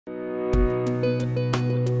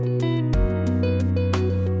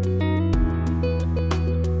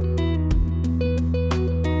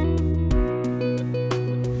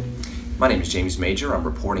My name is James Major. I'm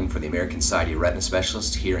reporting for the American Society of Retina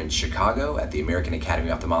Specialists here in Chicago at the American Academy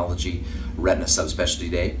of Ophthalmology Retina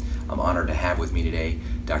Subspecialty Day. I'm honored to have with me today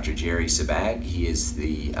Dr. Jerry Sebag. He is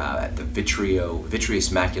at the Vitreous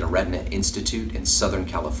Macula Retina Institute in Southern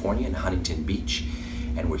California in Huntington Beach.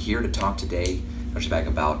 And we're here to talk today, Dr. Sebag,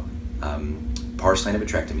 about partial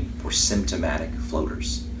vitrectomy for symptomatic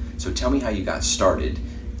floaters. So tell me how you got started.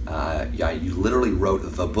 You literally wrote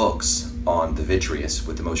the books on the vitreous,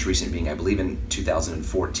 with the most recent being, I believe, in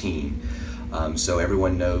 2014. So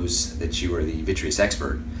everyone knows that you are the vitreous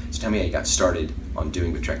expert. So tell me how you got started on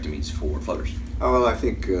doing vitrectomies for floaters. Oh, well, I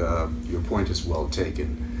think your point is well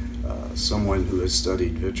taken. Someone who has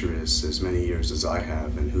studied vitreous as many years as I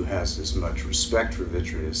have and who has as much respect for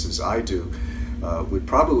vitreous as I do would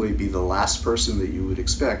probably be the last person that you would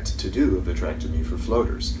expect to do a vitrectomy for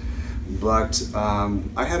floaters. But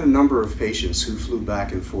I had a number of patients who flew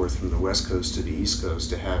back and forth from the West Coast to the East Coast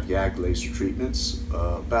to have YAG laser treatments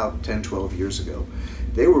about 10-12 years ago.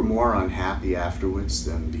 They were more unhappy afterwards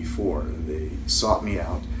than before. They sought me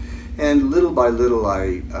out, and little by little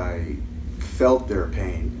I felt their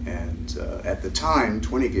pain, and at the time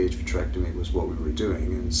 20-gauge vitrectomy was what we were doing,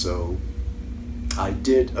 and so I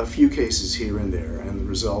did a few cases here and there, and the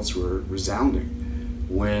results were resounding.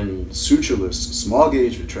 When sutureless small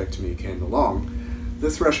gauge vitrectomy came along, the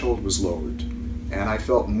threshold was lowered, and I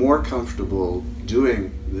felt more comfortable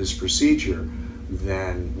doing this procedure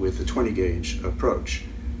than with the 20 gauge approach.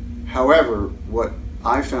 However, what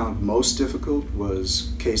I found most difficult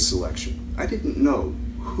was case selection. I didn't know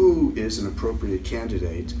who is an appropriate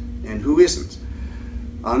candidate and who isn't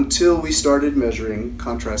until we started measuring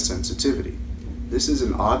contrast sensitivity. This is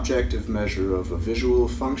an objective measure of a visual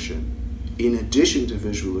function in addition to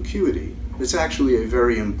visual acuity. It's actually a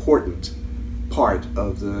very important part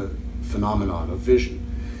of the phenomenon of vision.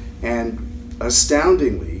 And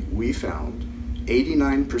astoundingly, we found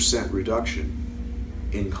 89% reduction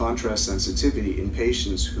in contrast sensitivity in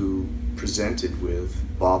patients who presented with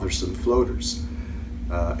bothersome floaters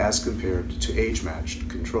as compared to age-matched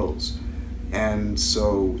controls. And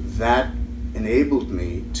so that enabled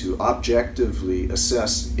me to objectively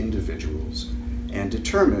assess individuals and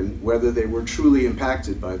determine whether they were truly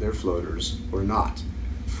impacted by their floaters or not.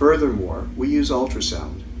 Furthermore, we use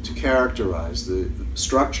ultrasound to characterize the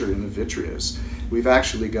structure in the vitreous. We've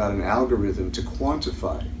actually got an algorithm to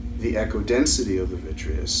quantify the echo density of the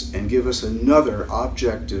vitreous and give us another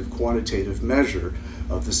objective quantitative measure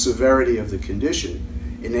of the severity of the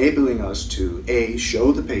condition, enabling us to A,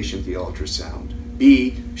 show the patient the ultrasound,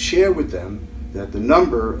 B, share with them that the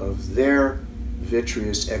number of their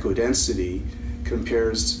vitreous echo density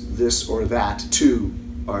compares this or that to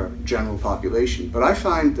our general population. But I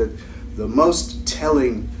find that the most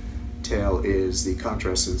telling tale is the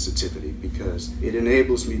contrast sensitivity, because it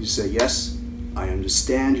enables me to say, yes, I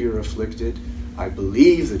understand you're afflicted, I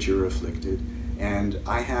believe that you're afflicted, and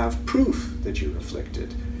I have proof that you're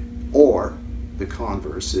afflicted. Or the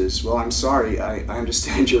converse is, well, I'm sorry, I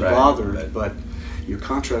understand you're bothered, but your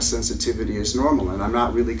contrast sensitivity is normal, and I'm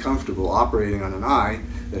not really comfortable operating on an eye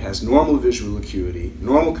that has normal visual acuity,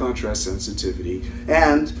 normal contrast sensitivity,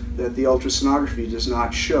 and that the ultrasonography does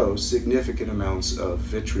not show significant amounts of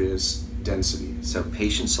vitreous density. So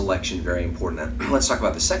patient selection, very important. Let's talk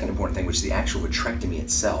about the second important thing, which is the actual vitrectomy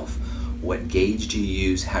itself. What gauge do you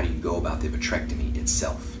use? How do you go about the vitrectomy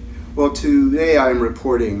itself? Well, today I am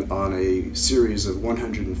reporting on a series of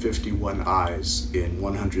 151 eyes in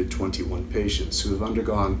 121 patients who have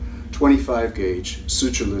undergone 25-gauge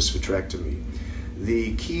sutureless vitrectomy.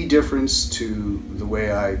 The key difference to the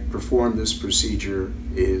way I perform this procedure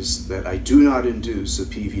is that I do not induce a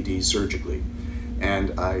PVD surgically,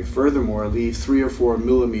 and I furthermore leave 3 or 4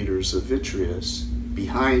 millimeters of vitreous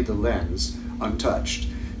behind the lens untouched,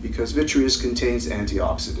 because vitreous contains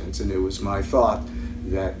antioxidants, and it was my thought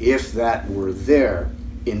that if that were there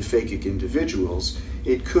in phakic individuals,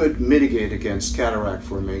 it could mitigate against cataract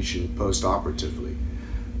formation post-operatively.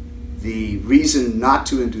 The reason not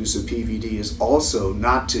to induce a PVD is also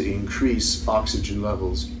not to increase oxygen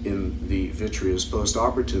levels in the vitreous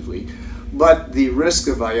post-operatively, but the risk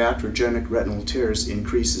of iatrogenic retinal tears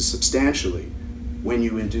increases substantially when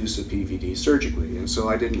you induce a PVD surgically, and so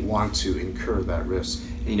I didn't want to incur that risk.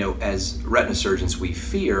 You know, as retina surgeons, we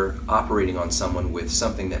fear operating on someone with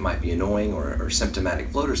something that might be annoying or symptomatic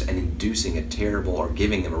floaters and inducing a terrible, or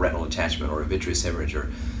giving them a retinal attachment or a vitreous hemorrhage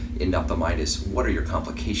or endophthalmitis. What are your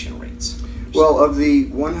complication rates? Well, of the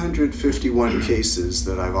 151 cases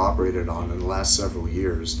that I've operated on in the last several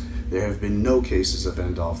years, there have been no cases of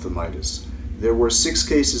endophthalmitis. There were 6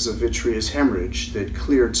 cases of vitreous hemorrhage that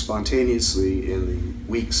cleared spontaneously in the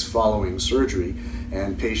weeks following surgery,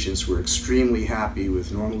 and patients were extremely happy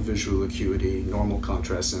with normal visual acuity, normal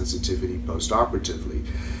contrast sensitivity postoperatively.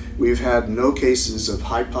 We've had no cases of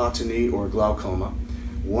hypotony or glaucoma,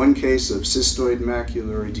 1 case of cystoid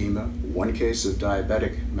macular edema, 1 case of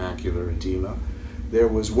diabetic macular edema. There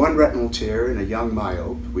was 1 retinal tear in a young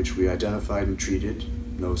myope, which we identified and treated,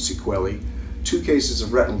 no sequelae. 2 cases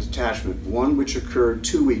of retinal detachment, 1 which occurred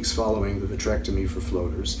 2 weeks following the vitrectomy for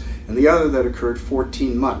floaters, and the other that occurred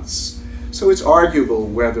 14 months. So it's arguable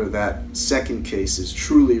whether that second case is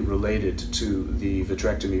truly related to the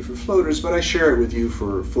vitrectomy for floaters, but I share it with you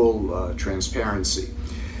for full transparency.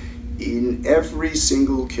 In every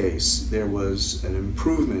single case, there was an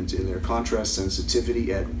improvement in their contrast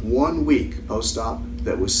sensitivity at 1 week post-op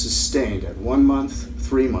that was sustained at 1 month,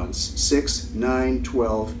 3 months, 6, 9,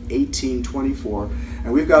 12, 18, 24,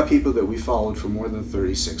 and we've got people that we followed for more than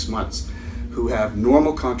 36 months who have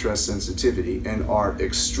normal contrast sensitivity and are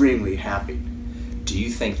extremely happy. Do you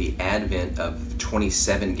think the advent of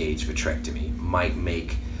 27 gauge vitrectomy might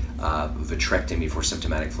make vitrectomy for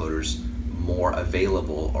symptomatic floaters more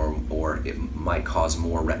available, or it might cause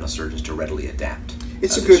more retinal surgeons to readily adapt?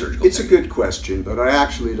 It's a good question, but I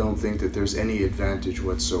actually don't think that there's any advantage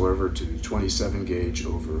whatsoever to 27 gauge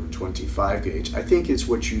over 25 gauge. I think it's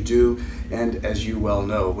what you do, and as you well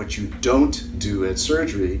know, what you don't do at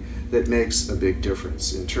surgery that makes a big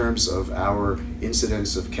difference. In terms of our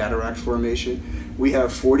incidence of cataract formation, we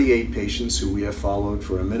have 48 patients who we have followed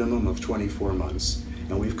for a minimum of 24 months.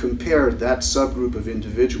 And we've compared that subgroup of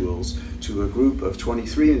individuals to a group of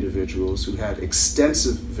 23 individuals who had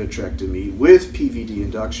extensive vitrectomy with PVD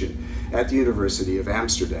induction at the University of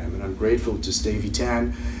Amsterdam. And I'm grateful to Stevie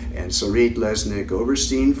Tan and Sarit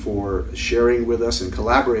Lesnick-Oberstein for sharing with us and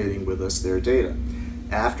collaborating with us their data.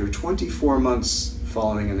 After 24 months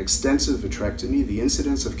following an extensive vitrectomy, the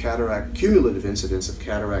incidence of cataract, cumulative incidence of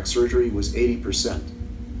cataract surgery was 80%.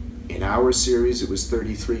 In our series, it was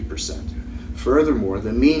 33%. Furthermore,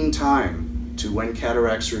 the mean time to when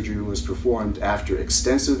cataract surgery was performed after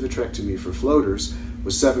extensive vitrectomy for floaters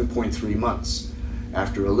was 7.3 months.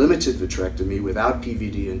 After a limited vitrectomy without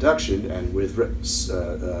PVD induction and with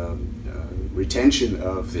retention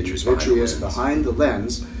of the vitreous behind the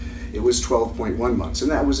lens, it was 12.1 months,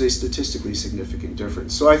 and that was a statistically significant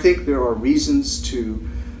difference. So I think there are reasons to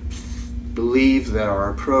believe that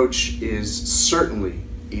our approach is certainly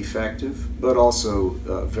effective, but also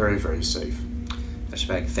very, very safe. Dr.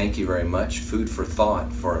 Sebag, thank you very much. Food for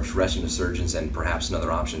thought for retina surgeons, and perhaps another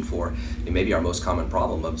option for maybe our most common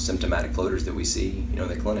problem of symptomatic floaters that we see in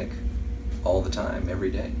the clinic all the time, every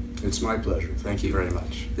day. It's my pleasure. Thank you very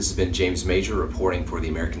much. This has been James Major reporting for the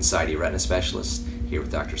American Society of Retina Specialists here with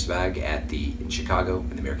Dr. Sebag in Chicago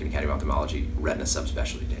at the American Academy of Ophthalmology Retina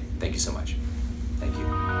Subspecialty Day. Thank you so much.